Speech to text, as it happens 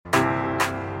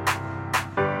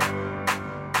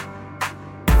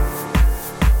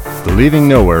The Leaving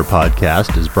Nowhere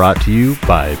podcast is brought to you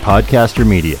by Podcaster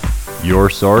Media, your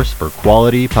source for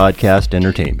quality podcast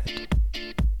entertainment.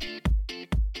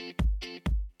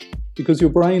 Because your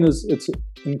brain it's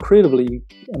incredibly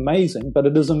amazing, but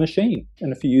it is a machine.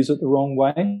 And if you use it the wrong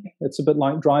way, it's a bit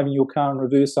like driving your car in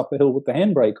reverse up a hill with the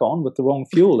handbrake on with the wrong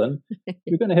fuel in,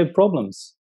 you're going to have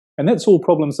problems. And that's all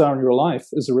problems are in your life,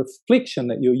 is a reflection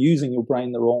that you're using your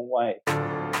brain the wrong way.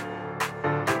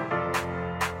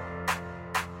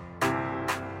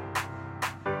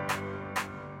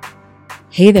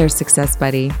 Hey there, Success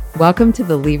Buddy. Welcome to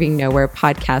the Leaving Nowhere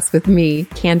podcast with me,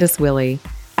 Candace Willey.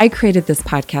 I created this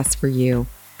podcast for you.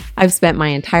 I've spent my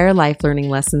entire life learning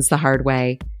lessons the hard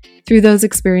way. Through those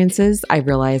experiences, I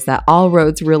realized that all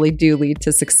roads really do lead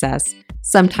to success.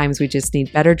 Sometimes we just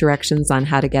need better directions on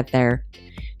how to get there.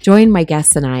 Join my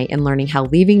guests and I in learning how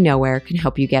leaving nowhere can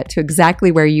help you get to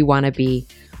exactly where you want to be.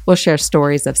 We'll share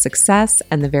stories of success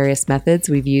and the various methods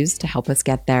we've used to help us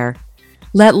get there.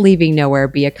 Let Leaving Nowhere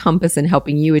be a compass in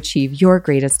helping you achieve your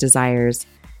greatest desires.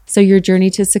 So your journey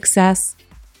to success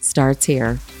starts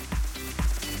here.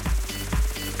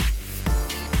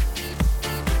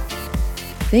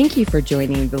 Thank you for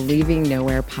joining the Leaving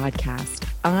Nowhere podcast.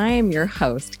 I'm your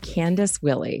host, Candace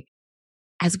Willey.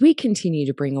 As we continue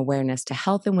to bring awareness to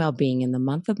health and well-being in the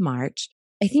month of March,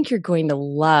 I think you're going to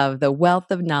love the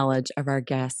wealth of knowledge of our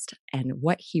guest and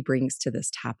what he brings to this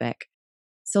topic.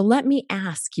 So let me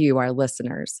ask you, our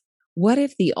listeners, what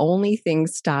if the only thing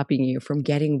stopping you from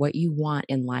getting what you want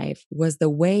in life was the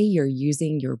way you're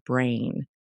using your brain?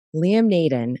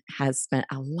 Naden has spent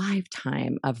a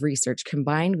lifetime of research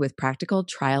combined with practical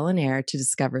trial and error to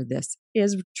discover this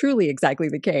is truly exactly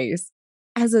the case.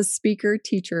 As a speaker,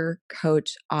 teacher,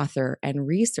 coach, author, and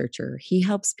researcher, he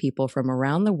helps people from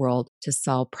around the world to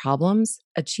solve problems,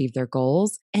 achieve their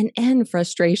goals, and end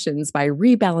frustrations by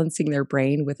rebalancing their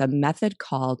brain with a method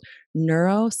called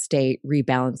neurostate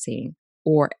rebalancing,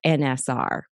 or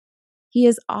NSR. He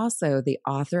is also the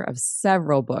author of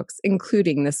several books,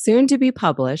 including the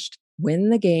soon-to-be-published Win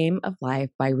the Game of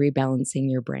Life by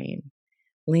Rebalancing Your Brain.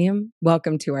 Liam,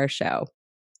 welcome to our show.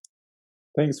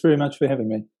 Thanks very much for having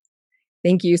me.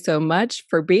 Thank you so much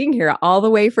for being here all the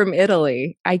way from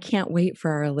Italy. I can't wait for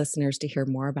our listeners to hear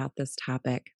more about this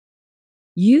topic.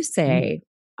 You say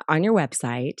on your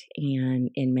website and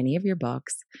in many of your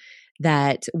books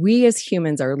that we as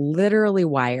humans are literally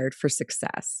wired for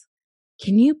success.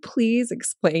 Can you please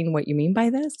explain what you mean by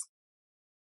this?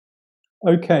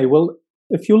 Okay, well,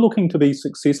 if you're looking to be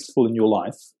successful in your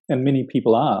life, and many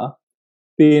people are,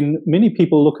 then many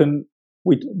people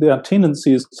their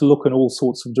tendency is to look in all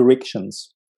sorts of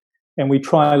directions, and we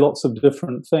try lots of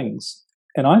different things.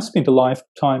 And I spent a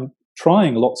lifetime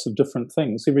trying lots of different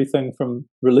things, everything from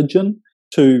religion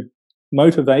to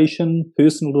motivation,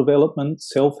 personal development,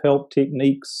 self-help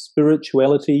techniques,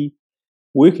 spirituality,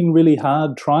 working really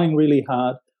hard, trying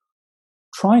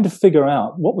to figure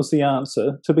out what was the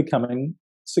answer to becoming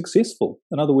successful.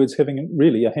 In other words, having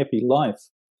really a happy life.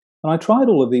 And I tried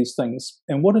all of these things,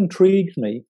 and what intrigued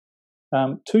me,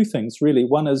 two things really.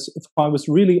 One is, if I was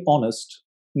really honest,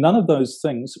 none of those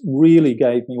things really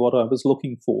gave me what I was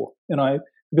looking for.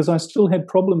 Because I still had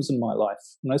problems in my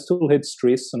life, and I still had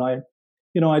stress, and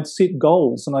I'd set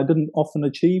goals, and I didn't often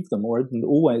achieve them, or I didn't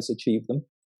always achieve them.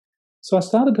 So I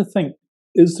started to think,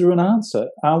 is there an answer?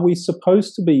 Are we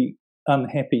supposed to be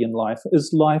unhappy in life?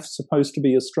 Is life supposed to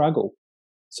be a struggle?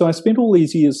 So I spent all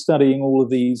these years studying all of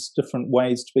these different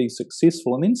ways to be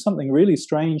successful, and then something really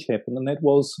strange happened, and that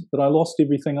was that I lost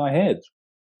everything I had,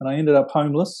 and I ended up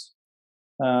homeless,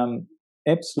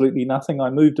 absolutely nothing.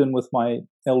 I moved in with my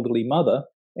elderly mother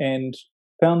and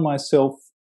found myself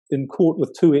in court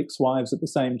with two ex-wives at the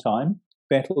same time,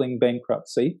 battling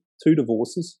bankruptcy, two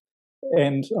divorces,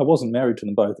 and I wasn't married to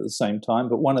them both at the same time,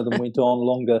 but one of them went on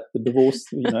longer, the divorce,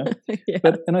 Yeah.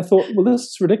 And I thought, well, this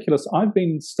is ridiculous. I've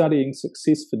been studying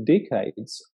success for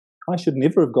decades. I should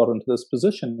never have got into this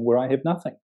position where I have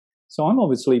nothing. So I'm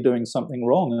obviously doing something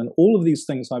wrong, and all of these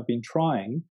things I've been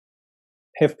trying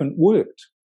haven't worked.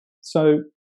 So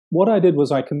what I did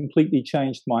was I completely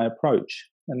changed my approach,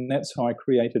 and that's how I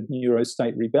created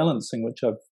neurostate rebalancing, which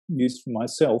I've used for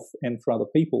myself and for other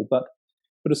people. But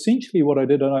essentially what I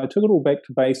did, I took it all back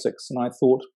to basics, and I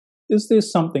thought, is there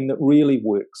something that really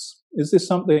works? Is there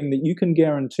something that you can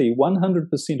guarantee 100%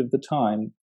 of the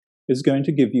time is going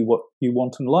to give you what you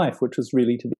want in life, which is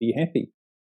really to be happy?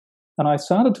 And I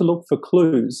started to look for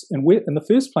clues, and in the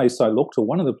first place I looked, or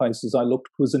one of the places I looked,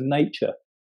 was in nature.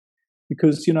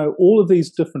 Because, all of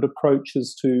these different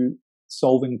approaches to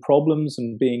solving problems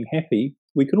and being happy,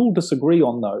 we can all disagree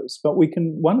on those, but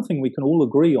one thing we can all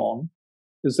agree on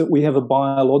is that we have a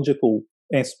biological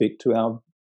aspect to our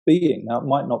being. Now, it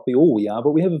might not be all we are,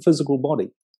 but we have a physical body.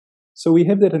 So we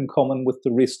have that in common with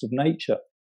the rest of nature.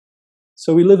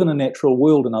 So we live in a natural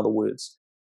world, in other words.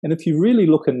 And if you really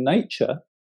look in nature,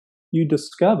 you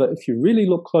discover, if you really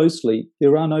look closely,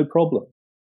 there are no problems.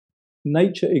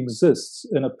 Nature exists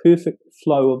in a perfect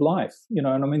flow of life, and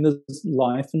I mean, there's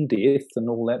life and death and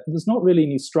all that. There's not really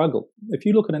any struggle. If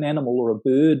you look at an animal or a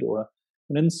bird or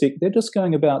an insect, they're just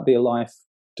going about their life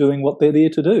doing what they're there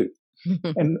to do.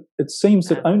 And it seems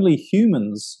that only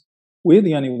humans, we're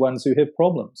the only ones who have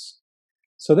problems.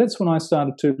 So that's when I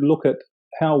started to look at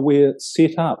how we're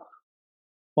set up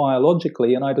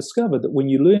biologically, and I discovered that when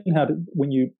you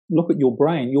look at your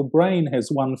brain has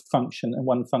one function and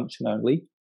one function only,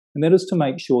 and that is to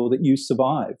make sure that you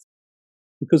survive.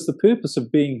 Because the purpose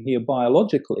of being here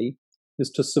biologically is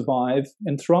to survive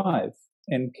and thrive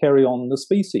and carry on the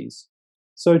species.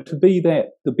 So to be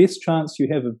that, the best chance you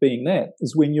have of being that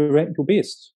is when you're at your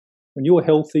best. When you're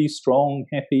healthy, strong,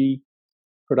 happy,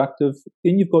 productive,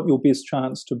 then you've got your best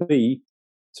chance to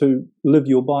live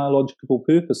your biological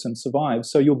purpose and survive.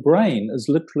 So your brain is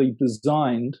literally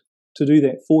designed to do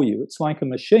that for you. It's like a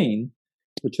machine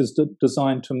which is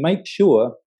designed to make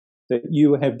sure that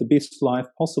you have the best life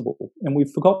possible. And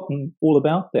we've forgotten all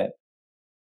about that.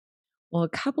 Well, a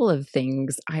couple of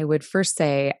things. I would first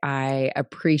say I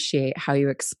appreciate how you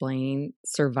explain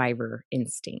survivor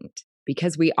instinct,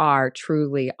 because we are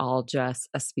truly all just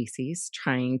a species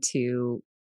trying to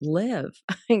live.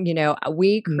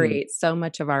 We create so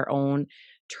much of our own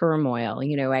turmoil.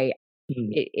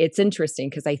 It's interesting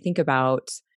because I think about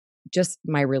just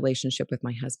my relationship with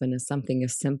my husband as something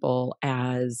as simple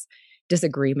as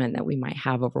disagreement that we might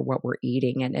have over what we're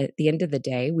eating. And at the end of the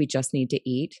day, we just need to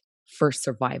eat for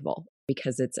survival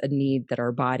because it's a need that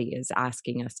our body is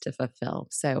asking us to fulfill.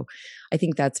 So I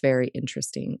think that's very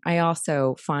interesting. I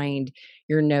also find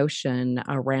your notion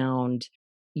around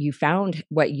you found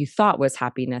what you thought was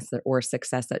happiness or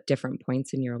success at different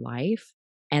points in your life,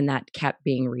 and that kept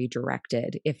being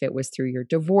redirected. If it was through your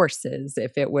divorces,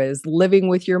 if it was living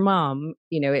with your mom,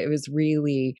 it was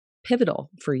really pivotal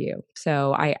for you.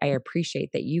 So I appreciate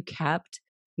that you kept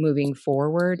moving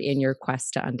forward in your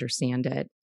quest to understand it.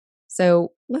 So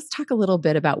let's talk a little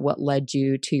bit about what led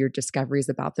you to your discoveries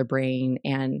about the brain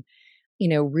and,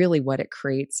 really what it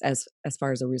creates as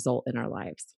far as a result in our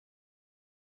lives.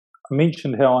 I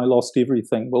mentioned how I lost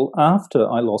everything. Well, after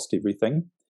I lost everything,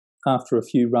 after a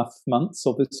few rough months,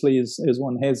 obviously, as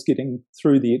one has getting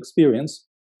through the experience,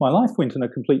 my life went in a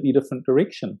completely different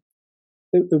direction.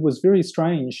 It was very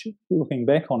strange looking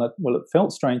back on it. Well, it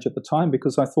felt strange at the time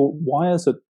because I thought, why is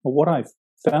it, or what I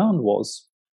found was,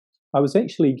 I was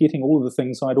actually getting all of the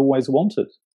things I'd always wanted.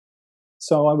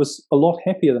 So I was a lot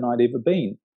happier than I'd ever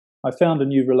been. I found a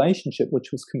new relationship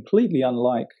which was completely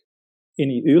unlike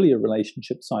any earlier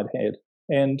relationships I'd had.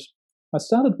 And I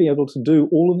started to be able to do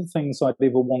all of the things I'd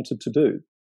ever wanted to do.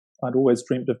 I'd always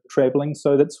dreamt of traveling,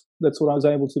 so that's what I was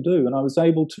able to do. And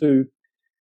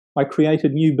I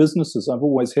created new businesses. I've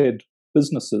always had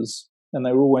businesses, and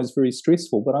they were always very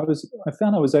stressful. But I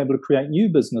found I was able to create new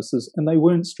businesses, and they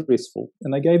weren't stressful.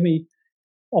 And they gave me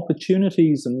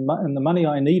opportunities, and the money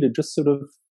I needed just sort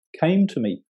of came to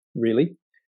me, really.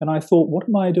 And I thought, what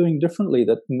am I doing differently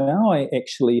that now I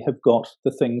actually have got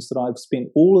the things that I've spent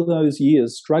all of those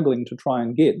years struggling to try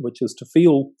and get, which is to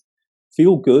feel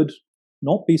good,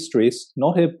 not be stressed,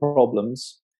 not have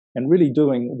problems, and really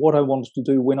doing what I wanted to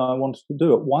do when I wanted to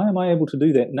do it. Why am I able to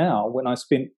do that now when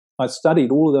I studied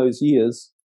all of those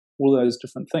years, all those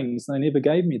different things, and they never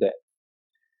gave me that?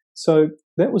 So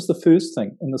that was the first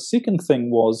thing. And the second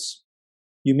thing was,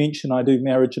 you mentioned I do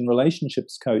marriage and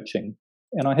relationships coaching,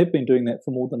 and I have been doing that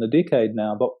for more than a decade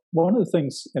now. But one of the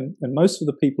things, and most of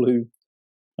the people who,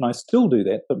 and I still do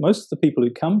that, but most of the people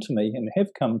who come to me and have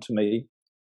come to me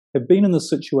have been in the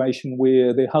situation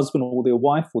where their husband or their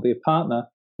wife or their partner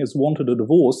has wanted a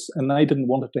divorce and they didn't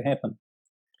want it to happen.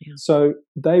 Yeah. So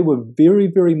they were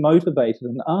very, very motivated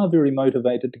and are very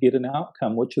motivated to get an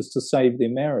outcome, which is to save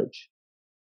their marriage.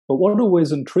 But what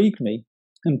always intrigued me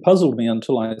and puzzled me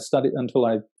until I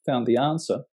found the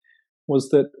answer was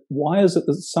that why is it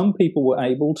that some people were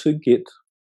able to get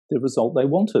the result they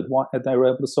wanted? Why they were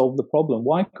able to solve the problem?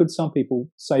 Why could some people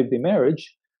save their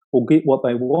marriage or get what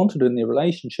they wanted in their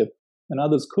relationship and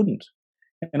others couldn't?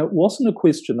 And it wasn't a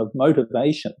question of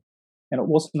motivation, and it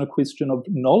wasn't a question of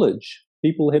knowledge.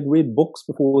 People had read books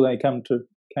before they came to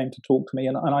talk to me,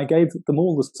 and I gave them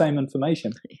all the same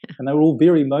information, and they were all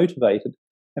very motivated.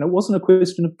 And it wasn't a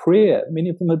question of prayer. Many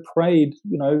of them had prayed,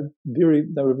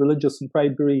 they were religious and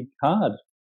prayed very hard,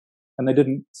 and they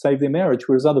didn't save their marriage,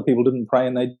 whereas other people didn't pray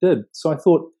and they did. So I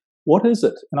thought, what is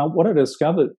it? And what I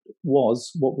discovered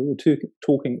was what we were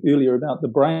talking earlier about the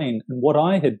brain. And what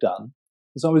I had done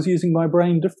is I was using my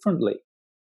brain differently.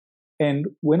 And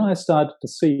when I started to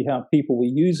see how people were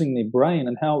using their brain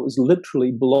and how it was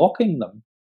literally blocking them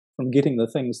from getting the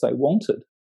things they wanted,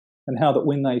 and how that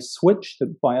when they switched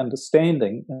it by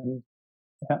understanding and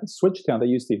switched how they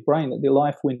used their brain, that their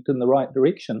life went in the right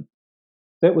direction,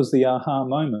 that was the aha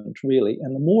moment, really.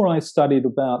 And the more I studied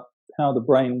about how the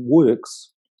brain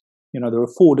works, there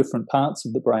are 4 different parts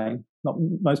of the brain.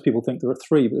 Most people think there are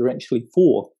 3, but there are actually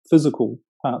 4 physical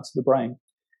parts of the brain.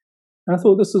 And I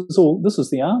thought, this is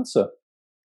the answer.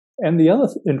 And the other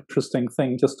interesting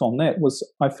thing just on that was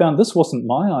I found this wasn't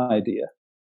my idea.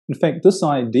 In fact, this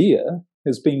idea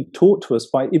has been taught to us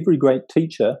by every great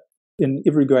teacher in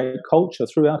every great culture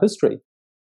throughout history.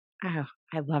 Oh,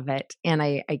 I love it. And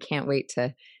I can't wait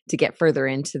to get further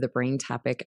into the brain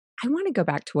topic. I want to go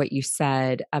back to what you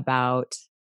said about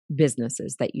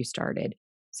businesses that you started.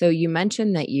 So you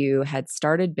mentioned that you had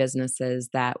started businesses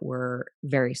that were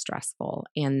very stressful,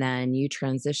 and then you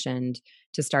transitioned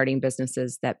to starting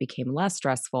businesses that became less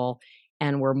stressful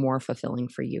and were more fulfilling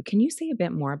for you. Can you say a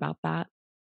bit more about that?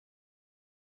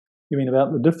 You mean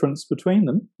about the difference between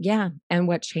them? Yeah. And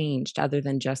what changed other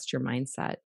than just your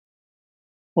mindset?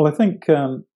 Well, I think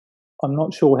I'm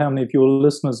not sure how many of your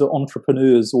listeners are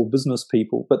entrepreneurs or business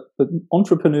people, but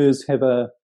entrepreneurs have a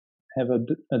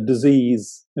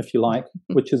disease, if you like,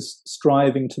 which is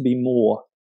striving to be more.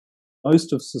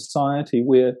 Most of society,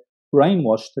 we're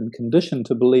brainwashed and conditioned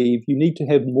to believe you need to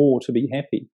have more to be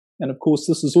happy. And of course,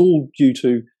 this is all due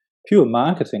to pure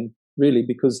marketing, really,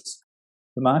 because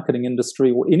the marketing industry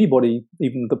or anybody,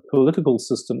 even the political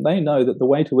system, they know that the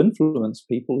way to influence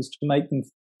people is to make them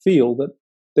feel that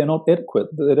they're not adequate,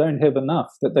 that they don't have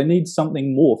enough, that they need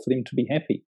something more for them to be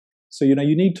happy. So, you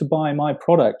need to buy my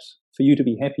product for you to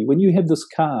be happy. When you have this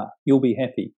car, you'll be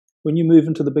happy. When you move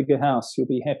into the bigger house, you'll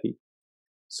be happy.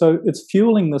 So it's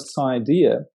fueling this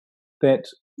idea that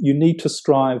you need to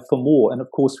strive for more. And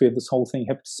of course, we have this whole thing,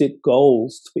 you have to set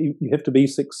goals. You have to be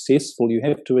successful. You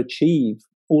have to achieve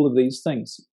all of these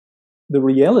things. The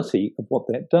reality of what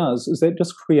that does is that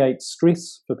just creates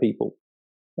stress for people.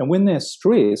 And when they're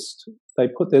stressed, they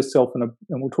put themselves in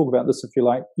and we'll talk about this if you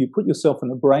like, you put yourself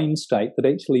in a brain state that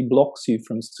actually blocks you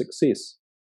from success.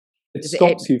 It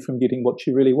stops you from getting what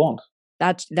you really want.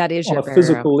 That is on your a barrier.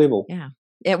 physical level. Yeah.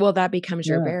 That becomes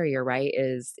your barrier, right?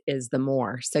 Is the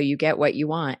more. So you get what you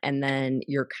want, and then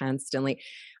you're constantly.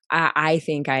 I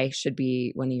think I should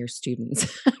be one of your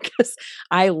students because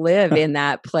I live in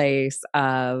that place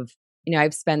of,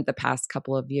 I've spent the past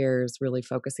couple of years really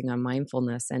focusing on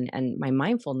mindfulness, and my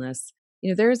mindfulness,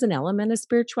 there is an element of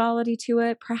spirituality to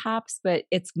it, perhaps, but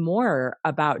it's more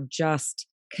about just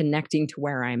connecting to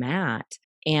where I'm at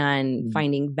and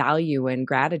finding value and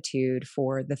gratitude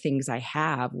for the things I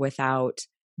have without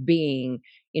being,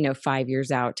 5 years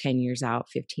out, 10 years out,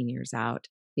 15 years out.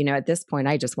 At this point,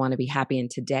 I just want to be happy in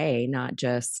today, not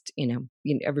just,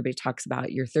 everybody talks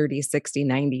about your 30, 60,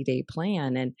 90-day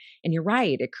plan. And you're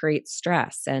right, it creates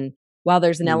stress. And while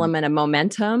there's an element of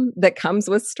momentum that comes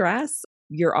with stress,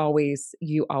 you always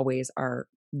are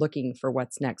looking for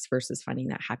what's next versus finding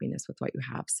that happiness with what you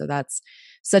have. So that's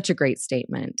such a great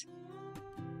statement.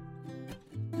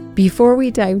 Before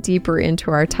we dive deeper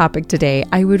into our topic today,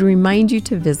 I would remind you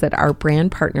to visit our brand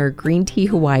partner Green Tea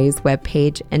Hawaii's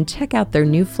webpage and check out their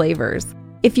new flavors.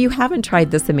 If you haven't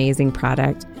tried this amazing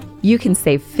product, you can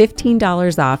save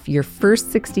 $15 off your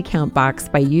first 60 count box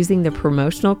by using the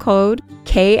promotional code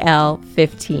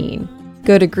KL15.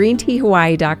 Go to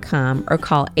greenteahawaii.com or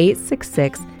call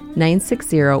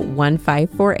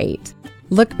 866-960-1548.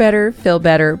 Look better, feel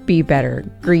better, be better.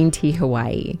 Green Tea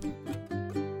Hawaii.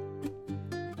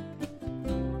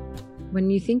 When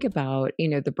you think about,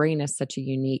 the brain is such a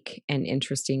unique and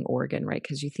interesting organ, right?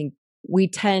 Because you think we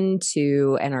tend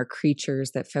to, and are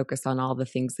creatures that focus on all the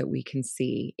things that we can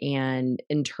see. And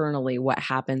internally, what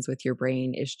happens with your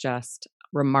brain is just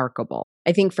remarkable.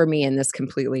 I think for me, and this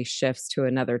completely shifts to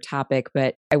another topic,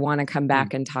 but I want to come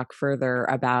back and talk further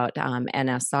about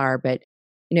NSR. But,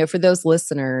 for those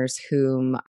listeners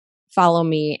whom follow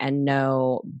me and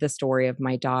know the story of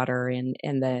my daughter and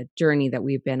the journey that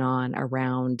we've been on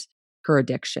around her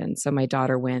addiction. So my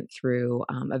daughter went through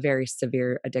a very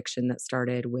severe addiction that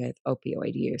started with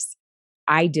opioid use.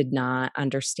 I did not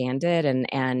understand it.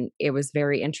 And it was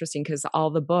very interesting because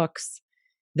all the books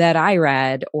that I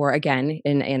read, or again,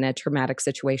 in a traumatic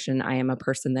situation, I am a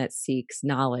person that seeks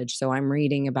knowledge. So I'm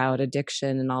reading about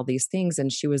addiction and all these things.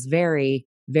 And she was very,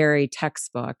 very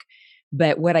textbook.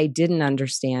 But what I didn't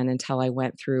understand until I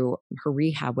went through her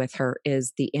rehab with her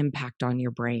is the impact on your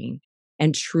brain.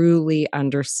 and truly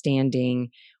understanding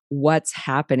what's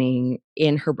happening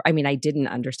in her. I mean, I didn't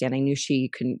understand. I knew she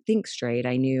couldn't think straight.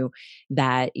 I knew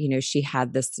that, she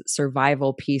had this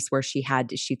survival piece where she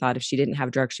thought if she didn't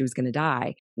have drugs, she was going to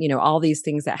die. All these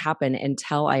things that happen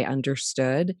until I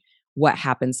understood what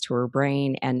happens to her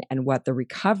brain and what the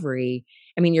recovery.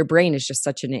 I mean, your brain is just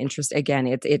such an interest.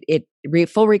 Again,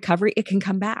 full recovery, it can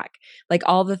come back. Like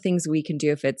all the things we can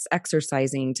do, if it's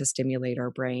exercising to stimulate our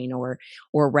brain or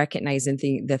recognizing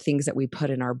the things that we put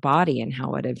in our body and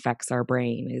how it affects our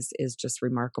brain is just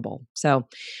remarkable. So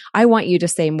I want you to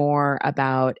say more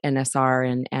about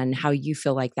NSR and how you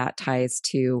feel like that ties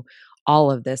to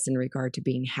all of this in regard to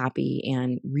being happy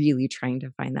and really trying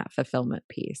to find that fulfillment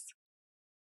piece.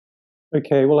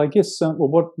 Okay, well, I guess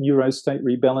what neurostate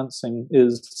rebalancing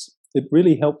is, it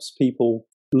really helps people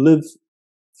live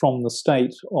from the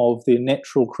state of their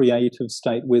natural creative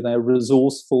state where they're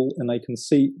resourceful and they can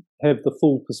have the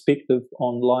full perspective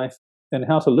on life and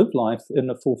how to live life in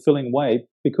a fulfilling way,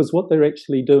 because what they're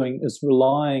actually doing is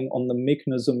relying on the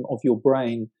mechanism of your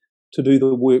brain to do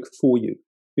the work for you,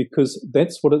 because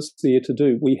that's what it's there to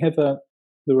do.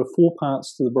 There are four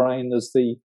parts to the brain. There's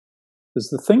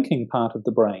the thinking part of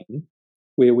the brain,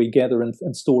 where we gather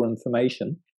and store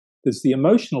information. There's the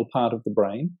emotional part of the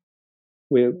brain,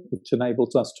 which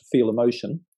enables us to feel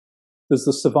emotion. There's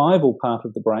the survival part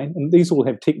of the brain, and these all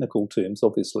have technical terms,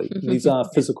 obviously. These are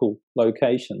physical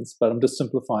locations, but I'm just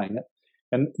simplifying it.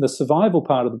 And the survival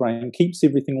part of the brain keeps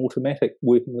everything automatic,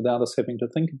 working without us having to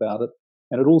think about it.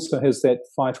 And it also has that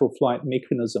fight or flight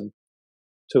mechanism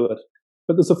to it.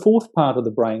 But there's a fourth part of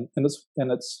the brain, and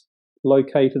it's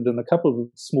located in a couple of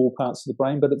small parts of the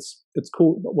brain, but it's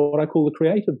called what I call the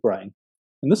creative brain.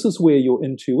 And this is where your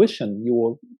intuition,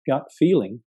 your gut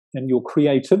feeling, and your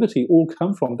creativity all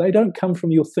come from. They don't come from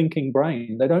your thinking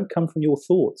brain. They don't come from your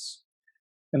thoughts.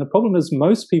 And the problem is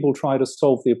most people try to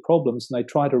solve their problems and they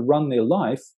try to run their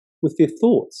life with their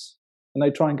thoughts. And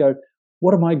they try and go,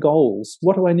 what are my goals?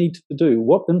 What do I need to do?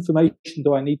 What information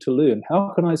do I need to learn?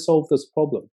 How can I solve this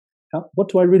problem? What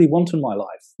do I really want in my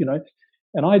life?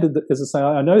 And I did, as I say,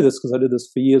 I know this because I did this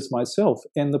for years myself.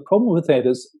 And the problem with that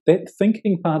is that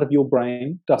thinking part of your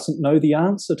brain doesn't know the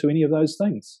answer to any of those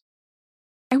things.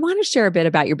 I want to share a bit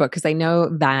about your book because I know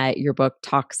that your book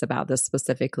talks about this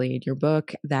specifically. And your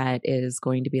book that is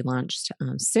going to be launched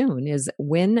soon is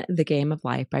Win the Game of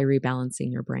Life by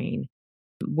Rebalancing Your Brain.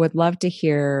 Would love to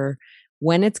hear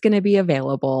when it's going to be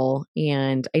available.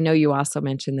 And I know you also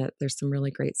mentioned that there's some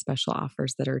really great special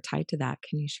offers that are tied to that.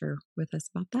 Can you share with us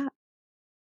about that?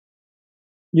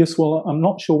 Yes, well, I'm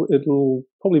not sure. It'll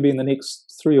probably be in the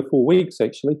next 3 or 4 weeks,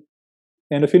 actually.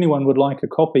 And if anyone would like a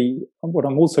copy, what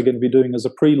I'm also going to be doing as a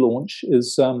pre-launch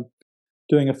is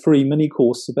doing a free mini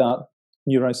course about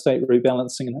neurostate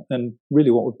rebalancing and really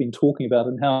what we've been talking about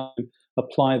and how to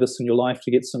apply this in your life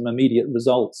to get some immediate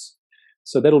results.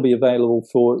 So that'll be available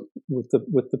with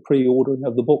the pre-ordering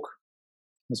of the book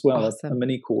as well, Awesome. a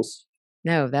mini course.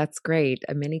 No, that's great.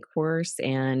 A mini course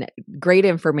and great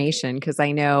information because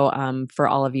I know for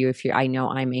all of you, I know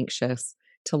I'm anxious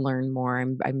to learn more.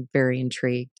 I'm very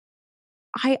intrigued.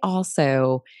 I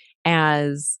also,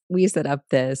 as we set up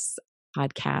this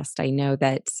podcast, I know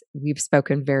that we've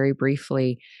spoken very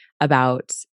briefly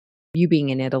about you being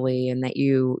in Italy and that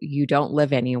you don't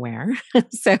live anywhere.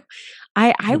 So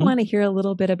I want to hear a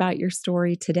little bit about your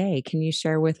story today. Can you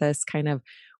share with us kind of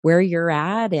where you're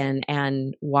at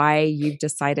and why you've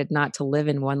decided not to live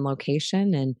in one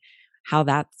location and how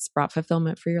that's brought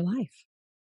fulfillment for your life?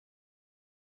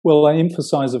 Well, I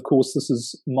emphasize, of course, this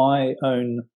is my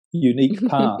own unique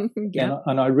path. Yeah.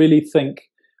 And I really think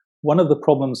one of the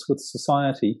problems with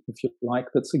society, if you like,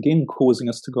 that's again causing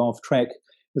us to go off track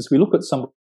is we look at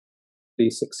somebody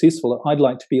successful, I'd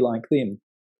like to be like them.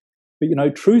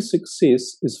 But, true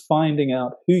success is finding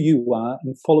out who you are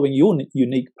and following your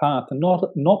unique path and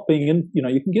not being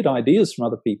you can get ideas from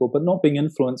other people, but not being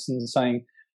influenced and saying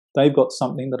they've got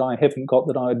something that I haven't got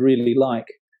that I'd really like.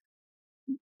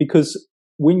 Because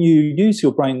when you use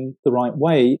your brain the right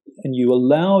way and you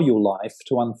allow your life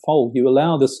to unfold, you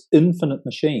allow this infinite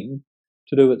machine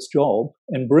to do its job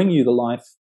and bring you the life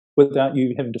without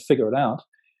you having to figure it out,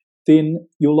 then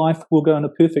your life will go in a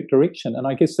perfect direction. And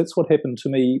I guess that's what happened to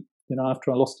me,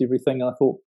 after I lost everything. I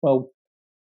thought, well,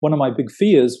 one of my big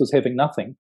fears was having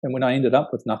nothing. And when I ended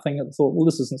up with nothing, I thought, well,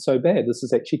 this isn't so bad. This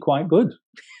is actually quite good.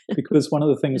 Because one of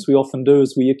the things we often do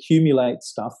is we accumulate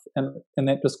stuff and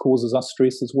that just causes us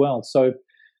stress as well. So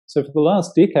for the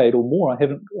last decade or more,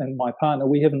 and my partner,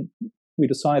 we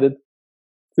decided,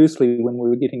 firstly, when we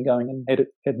were getting going and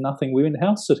had nothing, we went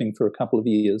house sitting for a couple of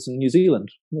years in New Zealand,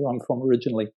 where I'm from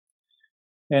originally.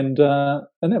 And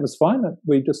that was fine.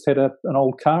 We just had an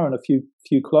old car and a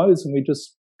few clothes, and we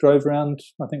just drove around.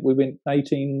 I think we went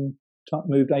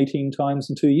moved 18 times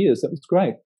in 2 years. That was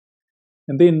great.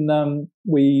 And then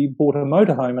we bought a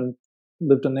motorhome and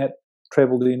lived in that,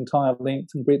 travelled the entire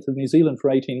length and breadth of New Zealand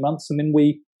for 18 months. And then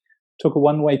we took a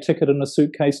one-way ticket in a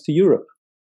suitcase to Europe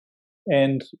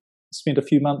and spent a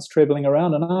few months travelling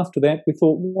around. And after that, we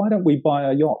thought, why don't we buy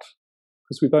a yacht?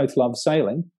 Because we both love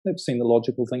sailing. That seemed the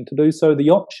logical thing to do. So the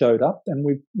yacht showed up, and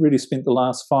we've really spent the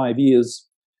last 5 years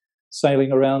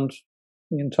sailing around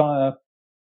the entire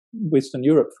Western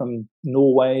Europe, from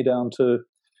Norway down to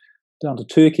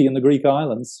Turkey and the Greek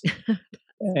islands.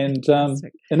 And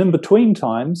in between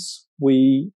times,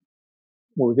 we've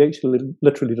actually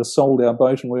literally just sold our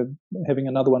boat, and we're having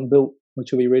another one built,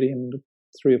 which will be ready in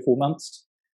 3 or 4 months.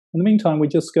 In the meantime, we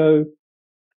just go,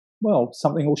 well,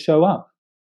 something will show up.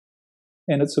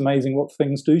 And it's amazing what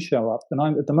things do show up.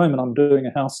 And at the moment, I'm doing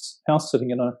a house sitting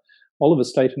in a olive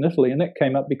estate in Italy, and that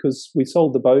came up because we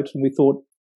sold the boat and we thought,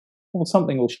 well,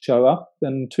 something will show up.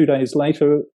 And 2 days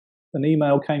later, an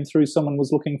email came through. Someone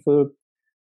was looking for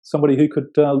somebody who could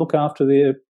look after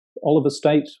their olive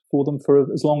estate for them for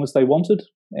as long as they wanted.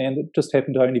 And it just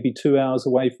happened to only be 2 hours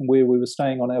away from where we were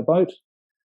staying on our boat.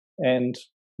 And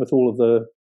with all of the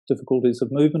difficulties of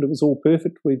movement, it was all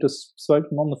perfect. We just spoke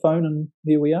them on the phone, and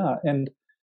here we are. And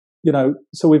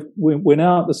so we're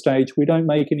now at the stage we don't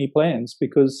make any plans,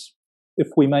 because if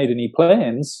we made any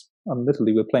plans,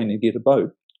 admittedly we're planning to get a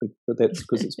boat, but that's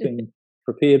because it's been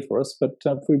prepared for us. But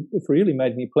if we really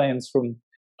made any plans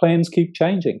keep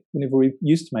changing. Whenever we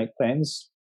used to make plans,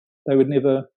 they would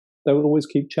always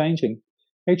keep changing.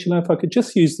 Actually, if I could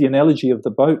just use the analogy of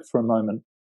the boat for a moment,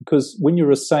 because when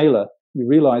you're a sailor, you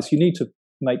realize you need to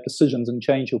make decisions and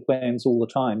change your plans all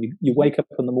the time. You wake up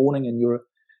in the morning and you're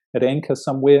at anchor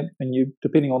somewhere, and you,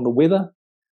 depending on the weather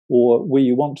or where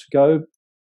you want to go,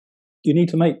 you need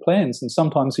to make plans. And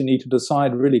sometimes you need to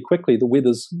decide really quickly, the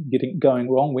weather's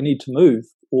going wrong, we need to move,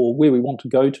 or where we want to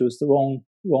go to is the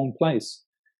wrong place.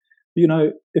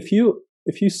 If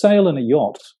you sail in a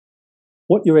yacht,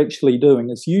 what you're actually doing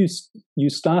is you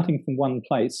starting from one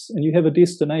place, and you have a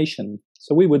destination.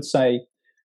 So we would say,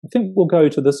 I think we'll go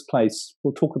to this place.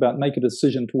 We'll talk about, make a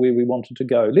decision to where we wanted to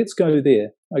go. Let's go there.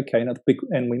 Okay,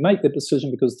 and we make that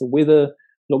decision because the weather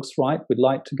looks right. We'd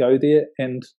like to go there,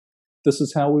 and this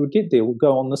is how we would get there. We'll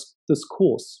go on this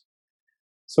course.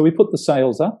 So we put the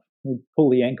sails up, we pull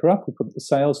the anchor up, we put the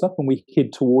sails up, and we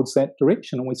head towards that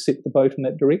direction, and we set the boat in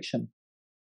that direction.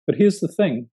 But here's the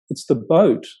thing, it's the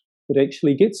boat that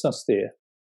actually gets us there.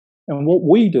 And what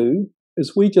we do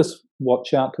is we just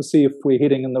watch out to see if we're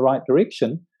heading in the right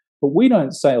direction, but we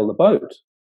don't sail the boat.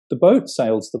 The boat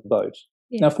sails the boat.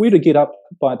 Yeah. Now, if we're to get up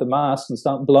by the mast and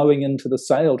start blowing into the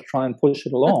sail to try and push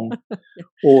it along,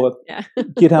 or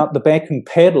get out the back and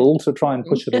paddle to try and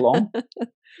push it along, it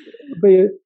would be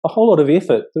a whole lot of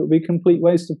effort. That would be a complete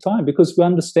waste of time, because we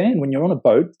understand when you're on a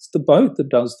boat, it's the boat that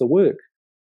does the work.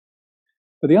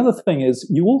 But the other thing is,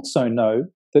 you also know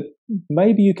that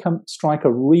maybe you strike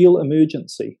a real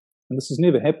emergency, and this has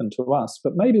never happened to us,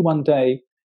 but maybe one day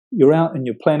you're out and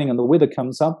you're planning and the weather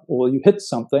comes up, or you hit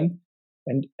something,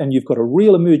 and you've got a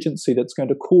real emergency that's going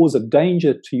to cause a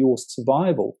danger to your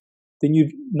survival. Then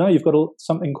you've got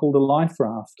something called a life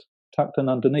raft tucked in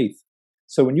underneath.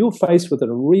 So when you're faced with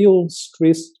a real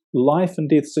stressed life and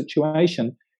death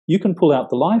situation, you can pull out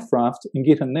the life raft and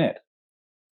get in that.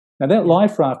 Now, that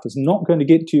life raft is not going to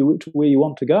get you to where you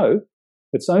want to go.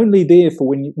 It's only there for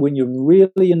when you're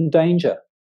really in danger.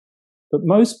 But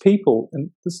most people,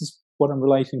 and this is what I'm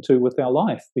relating to with our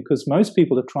life, because most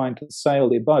people are trying to sail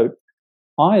their boat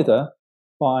either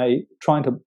by trying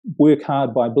to work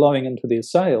hard by blowing into their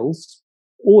sails,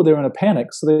 or they're in a panic,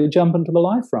 so they jump into the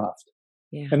life raft.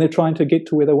 Yeah. And they're trying to get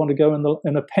to where they want to go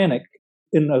in a panic,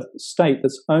 in a state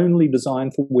that's only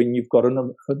designed for when you've got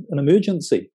an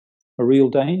emergency, a real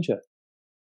danger.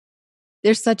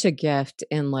 There's such a gift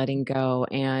in letting go.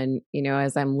 And,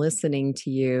 as I'm listening to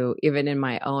you, even in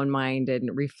my own mind and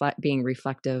being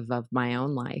reflective of my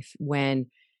own life, when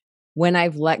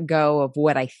I've let go of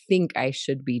what I think I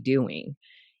should be doing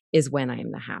is when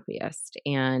I'm the happiest.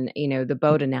 And, the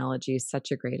boat analogy is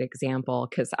such a great example,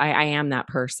 because I am that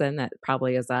person that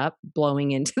probably is up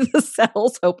blowing into the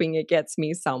sails, hoping it gets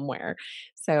me somewhere.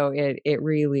 So it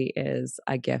really is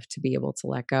a gift to be able to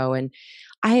let go. And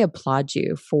I applaud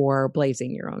you for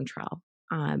blazing your own trail.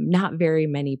 Not very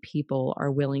many people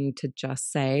are willing to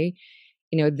just say,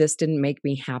 this didn't make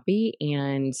me happy,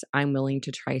 and I'm willing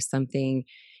to try something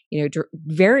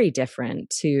very different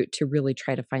to really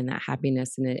try to find that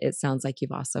happiness. And it sounds like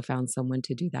you've also found someone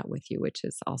to do that with you, which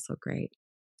is also great.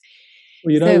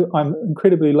 Well, I'm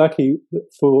incredibly lucky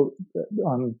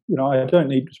I don't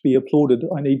need to be applauded.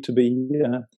 I need to be,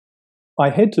 I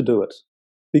had to do it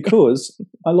because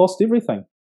I lost everything.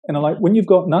 And I'm like, when you've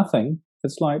got nothing,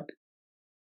 it's like,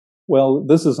 well,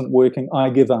 this isn't working.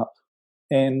 I give up.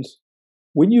 And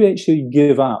when you actually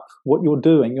give up what you're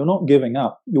doing, you're not giving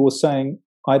up. You're saying,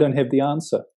 I don't have the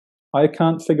answer. I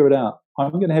can't figure it out.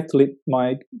 I'm going to have to let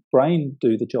my brain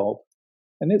do the job.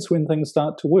 And that's when things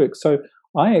start to work. So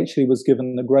I actually was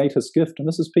given the greatest gift. And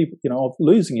this is people, of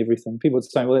losing everything. People would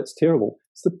say, well, that's terrible.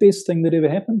 It's the best thing that ever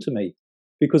happened to me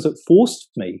because it forced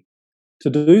me to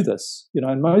do this.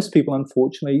 And most people,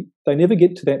 unfortunately, they never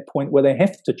get to that point where they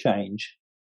have to change.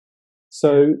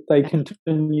 So they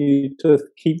continue to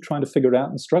keep trying to figure it out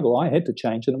and struggle. I had to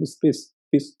change, and it was the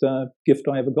best gift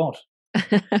I ever got.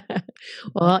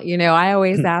 Well, I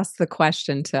always ask the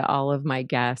question to all of my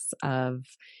guests of,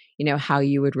 how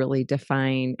you would really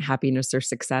define happiness or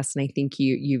success. And I think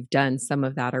you've done some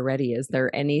of that already. Is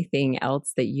there anything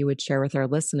else that you would share with our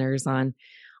listeners on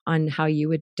how you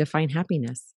would define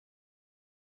happiness?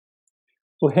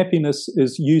 Well, happiness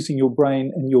is using your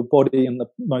brain and your body in the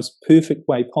most perfect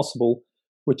way possible,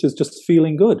 which is just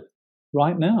feeling good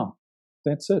right now.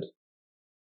 That's it.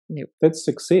 Nope. That's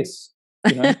success,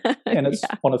 and it's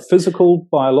on a physical,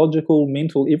 biological,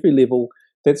 mental, every level.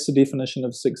 That's the definition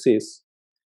of success.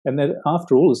 And that,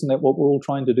 after all, isn't that what we're all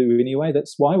trying to do anyway?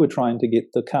 That's why we're trying to get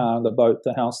the car, the boat,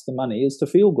 the house, the money, is to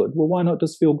feel good. Well, why not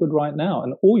just feel good right now?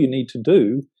 And all you need to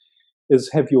do is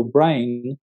have your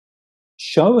brain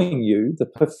showing you the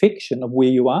perfection of where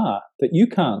you are that you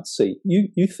can't see.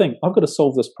 You think, I've got to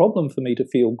solve this problem for me to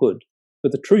feel good.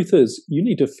 But the truth is, you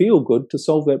need to feel good to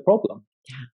solve that problem.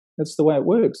 Yeah. That's the way it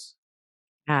works.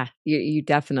 You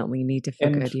definitely need to feel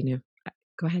good,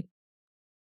 Go ahead.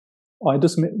 I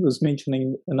just was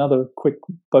mentioning another quick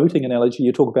boating analogy.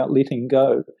 You talk about letting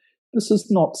go. This is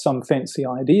not some fancy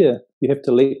idea. You have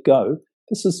to let go.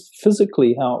 This is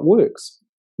physically how it works.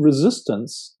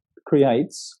 Resistance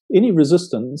any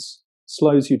resistance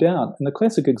slows you down. And the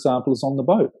classic example is on the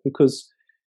boat, because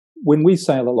when we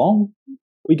sail along,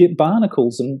 we get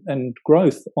barnacles and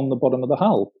growth on the bottom of the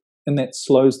hull, and that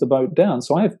slows the boat down.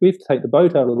 So we have to take the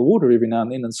boat out of the water every now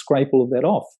and then and scrape all of that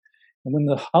off. And when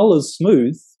the hull is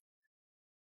smooth,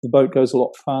 the boat goes a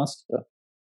lot faster.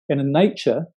 And in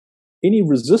nature, any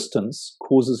resistance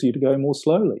causes you to go more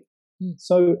slowly.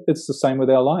 So it's the same with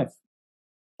our life.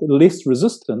 The less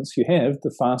resistance you have, the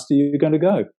faster you're going to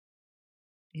go.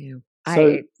 You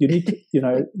need to,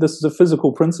 this is a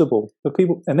physical principle for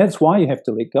people. And that's why you have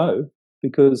to let go,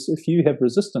 because if you have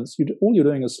resistance, all you're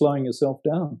doing is slowing yourself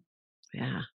down.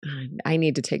 Yeah. I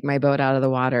need to take my boat out of the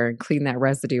water and clean that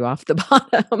residue off the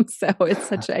bottom. So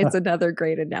it's another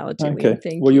great analogy. Okay. Liam,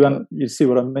 thank well, you. You see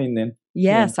what I mean then?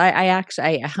 Yes, yeah.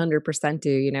 I 100%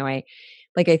 do.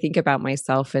 I think about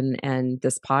myself and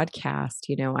this podcast,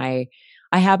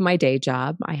 I have my day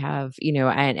job. I have,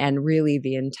 and really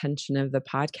the intention of the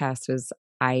podcast was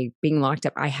being locked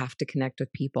up, I have to connect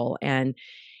with people. And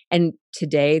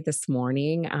today, this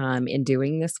morning, in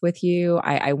doing this with you,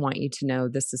 I want you to know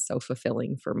this is so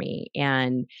fulfilling for me.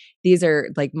 And these are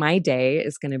my day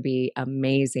is going to be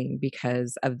amazing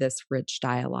because of this rich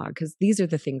dialogue, because these are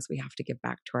the things we have to give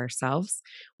back to ourselves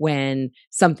when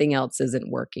something else isn't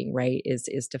working, right?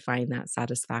 Is to find that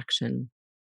satisfaction.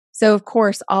 So, of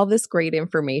course, all this great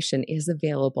information is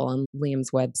available on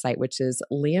Liam's website, which is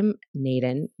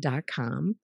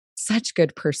liamnaden.com. Such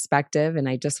good perspective. And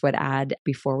I just would add,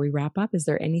 before we wrap up, is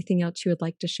there anything else you would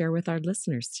like to share with our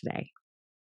listeners today?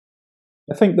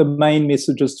 I think the main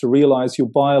message is to realize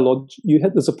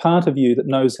there's a part of you that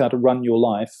knows how to run your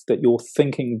life that your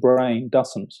thinking brain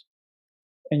doesn't.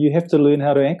 And you have to learn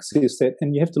how to access that,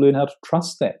 and you have to learn how to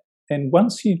trust that. And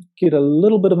once you get a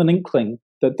little bit of an inkling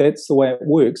that that's the way it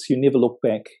works, you never look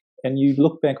back. And you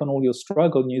look back on all your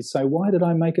struggle and you say, why did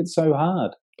I make it so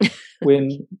hard?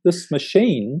 When this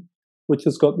machine, which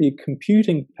has got the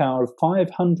computing power of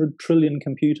 500 trillion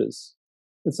computers,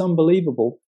 it's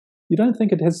unbelievable. You don't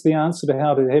think it has the answer to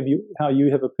how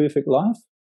you have a perfect life?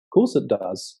 Of course it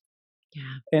does.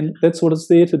 Yeah. And that's what it's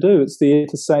there to do. It's there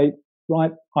to say,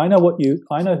 right, I know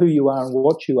who you are and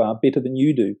what you are better than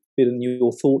you do, better than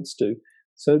your thoughts do.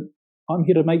 So I'm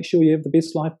here to make sure you have the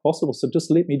best life possible. So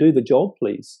just let me do the job,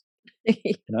 please.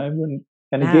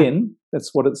 Again,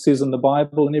 that's what it says in the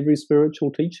Bible and every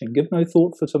spiritual teaching. Give no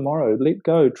thought for tomorrow. Let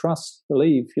go, trust,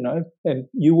 believe, and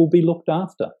you will be looked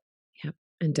after. Yep.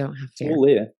 And don't have fear. It's all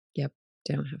there. Yep.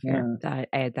 Don't have fear.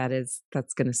 Yeah.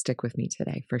 That's going to stick with me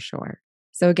today for sure.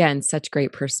 So again, such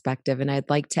great perspective. And I'd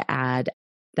like to add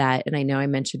that, and I know I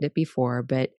mentioned it before,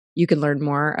 but you can learn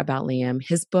more about Liam,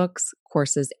 his books,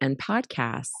 courses, and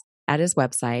podcasts at his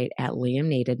website at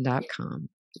liamnaden.com.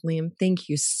 Liam, thank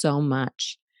you so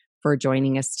much for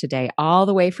joining us today, all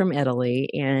the way from Italy.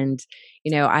 And,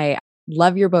 I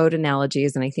love your boat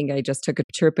analogies. And I think I just took a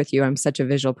trip with you. I'm such a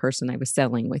visual person. I was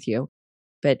sailing with you.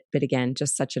 But again,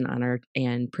 just such an honor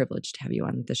and privilege to have you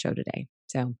on the show today.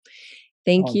 So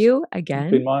thank you again.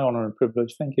 It's been my honor and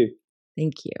privilege. Thank you.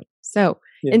 Thank you. So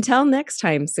until next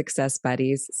time, success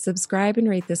buddies, subscribe and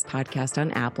rate this podcast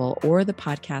on Apple or the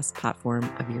podcast platform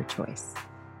of your choice.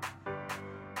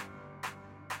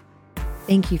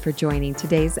 Thank you for joining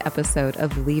today's episode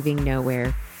of Leaving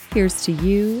Nowhere. Here's to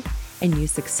you and you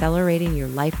accelerating your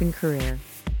life and career.